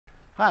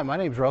Hi, my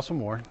name is Russell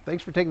Moore.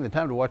 Thanks for taking the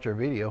time to watch our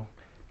video.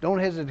 Don't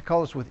hesitate to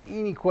call us with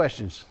any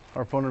questions.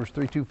 Our phone number is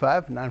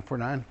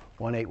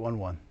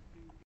 325-949-1811.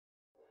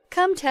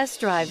 Come test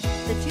drive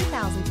the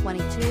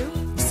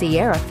 2022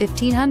 Sierra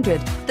 1500.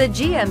 The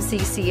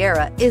GMC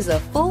Sierra is a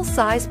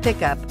full-size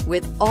pickup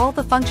with all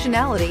the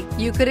functionality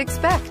you could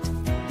expect.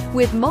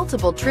 With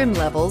multiple trim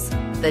levels,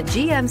 the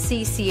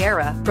GMC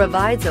Sierra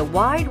provides a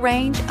wide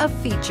range of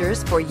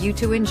features for you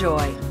to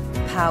enjoy.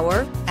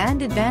 Power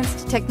and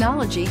advanced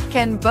technology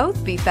can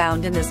both be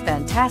found in this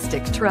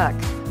fantastic truck.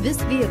 This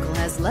vehicle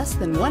has less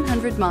than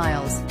 100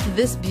 miles.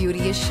 This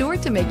beauty is sure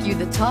to make you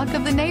the talk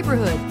of the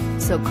neighborhood.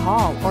 So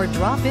call or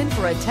drop in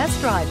for a test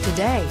drive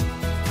today.